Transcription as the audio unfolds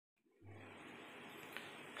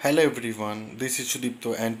Hello everyone, this is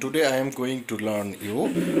Sudipto and today I am going to learn you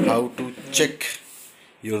how to check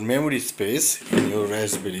your memory space in your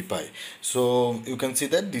Raspberry Pi. So you can see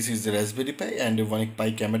that this is the Raspberry Pi and one Pi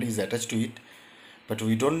camera is attached to it. But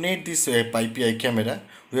we don't need this Pi camera.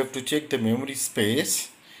 We have to check the memory space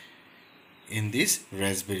in this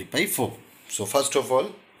Raspberry Pi 4. So first of all,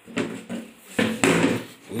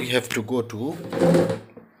 we have to go to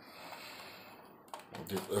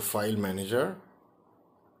the file manager.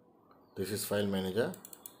 This is file manager,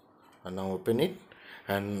 and now open it,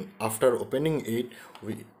 and after opening it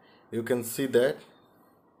you can see that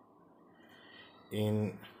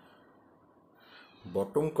in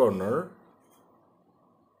bottom corner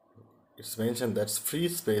it's mentioned that free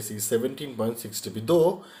space is 17.6 TB,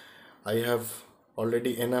 though I have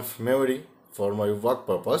already enough memory for my work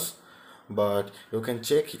purpose, but you can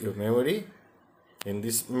check your memory in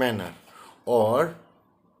this manner, or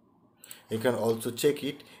you can also check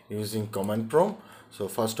it using command prompt. So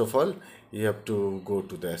first of all, you have to go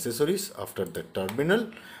to the accessories, after the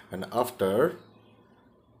terminal, and after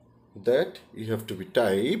that you have to be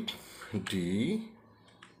type df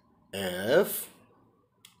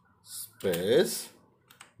space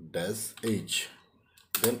 -h,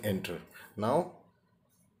 then enter. Now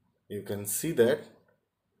you can see that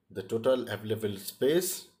the total available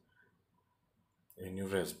space in your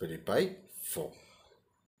Raspberry Pi 4.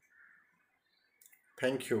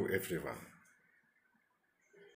 Thank you everyone.